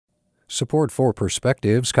Support for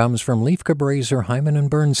Perspectives comes from Leif Cabraser, Hyman and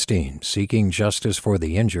Bernstein, seeking justice for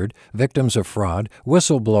the injured, victims of fraud,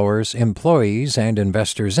 whistleblowers, employees, and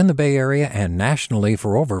investors in the Bay Area and nationally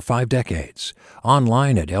for over 5 decades.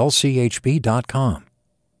 Online at lchb.com.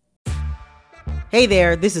 Hey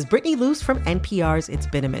there, this is Brittany Luce from NPR's It's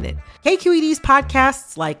Been a Minute. KQED's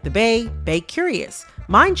podcasts like The Bay, Bay Curious,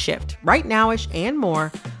 Mindshift, Right Nowish, and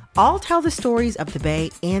more all tell the stories of the Bay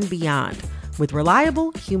and beyond with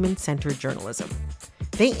reliable, human-centered journalism.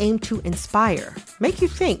 They aim to inspire, make you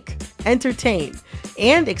think, entertain,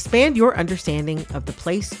 and expand your understanding of the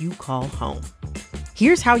place you call home.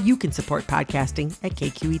 Here's how you can support podcasting at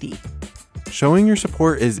KQED. Showing your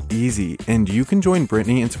support is easy, and you can join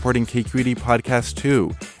Brittany in supporting KQED Podcast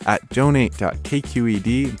too at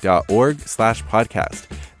donate.kqed.org/podcast.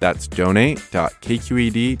 That's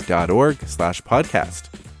donate.kqed.org/podcast.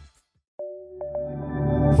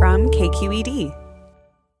 From KQED.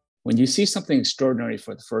 When you see something extraordinary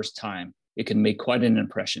for the first time, it can make quite an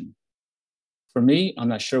impression. For me, I'm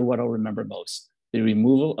not sure what I'll remember most: the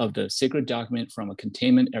removal of the sacred document from a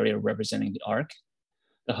containment area representing the Ark,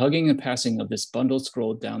 the hugging and passing of this bundled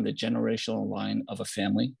scroll down the generational line of a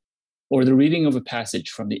family, or the reading of a passage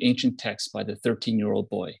from the ancient text by the 13-year-old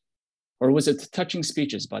boy? Or was it the touching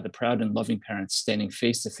speeches by the proud and loving parents standing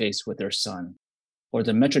face to face with their son? Or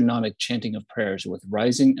the metronomic chanting of prayers with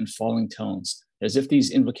rising and falling tones, as if these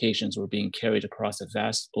invocations were being carried across a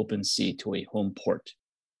vast open sea to a home port?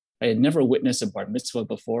 I had never witnessed a bar mitzvah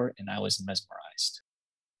before, and I was mesmerized.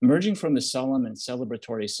 Emerging from the solemn and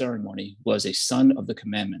celebratory ceremony was a son of the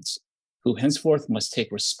commandments, who henceforth must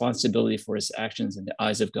take responsibility for his actions in the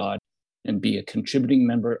eyes of God and be a contributing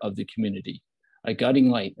member of the community, a guiding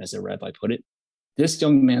light, as a rabbi put it. This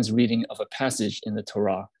young man's reading of a passage in the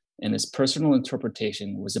Torah and his personal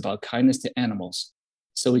interpretation was about kindness to animals,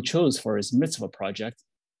 so he chose for his mitzvah project,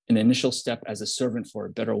 an initial step as a servant for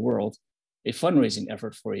a better world, a fundraising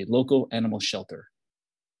effort for a local animal shelter.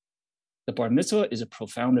 The bar mitzvah is a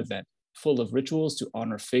profound event, full of rituals to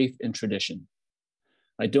honor faith and tradition.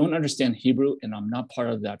 I don't understand Hebrew and I'm not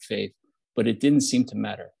part of that faith, but it didn't seem to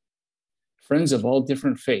matter. Friends of all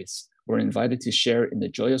different faiths were invited to share in the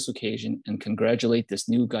joyous occasion and congratulate this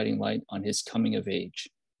new guiding light on his coming of age.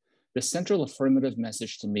 The central affirmative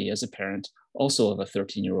message to me as a parent, also of a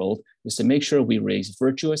 13-year-old, is to make sure we raise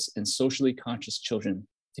virtuous and socially conscious children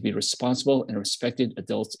to be responsible and respected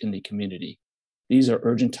adults in the community. These are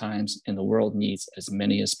urgent times, and the world needs as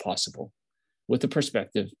many as possible. With the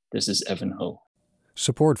perspective, this is Evan Ho.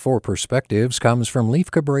 Support for Perspectives comes from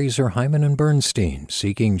Leif Cabraser, Hyman and Bernstein,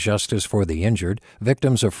 seeking justice for the injured,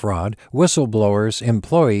 victims of fraud, whistleblowers,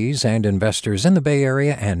 employees, and investors in the Bay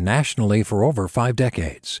Area and nationally for over 5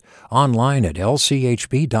 decades. Online at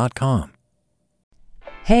lchb.com.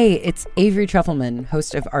 Hey, it's Avery Trufelman,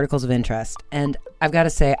 host of Articles of Interest, and I've got to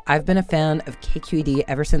say, I've been a fan of KQED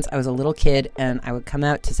ever since I was a little kid, and I would come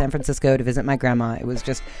out to San Francisco to visit my grandma. It was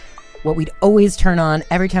just what we'd always turn on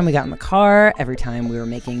every time we got in the car, every time we were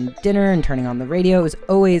making dinner and turning on the radio. It was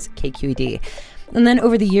always KQED. And then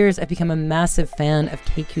over the years, I've become a massive fan of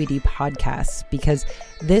KQED podcasts because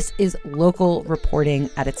this is local reporting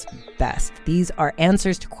at its best. These are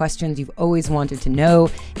answers to questions you've always wanted to know,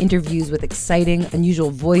 interviews with exciting,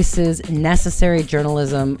 unusual voices, necessary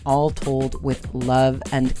journalism, all told with love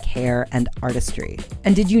and care and artistry.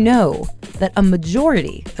 And did you know that a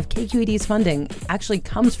majority of KQED's funding actually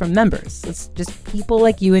comes from members? It's just people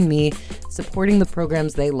like you and me supporting the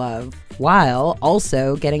programs they love, while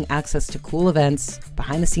also getting access to cool events,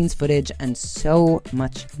 behind-the-scenes footage, and so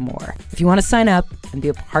much more. If you want to sign up and be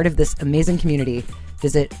a part of this amazing community,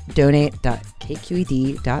 visit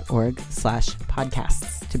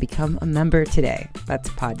donate.kqed.org/podcasts to become a member today. That's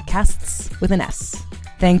podcasts with an S.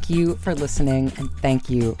 Thank you for listening, and thank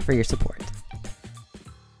you for your support.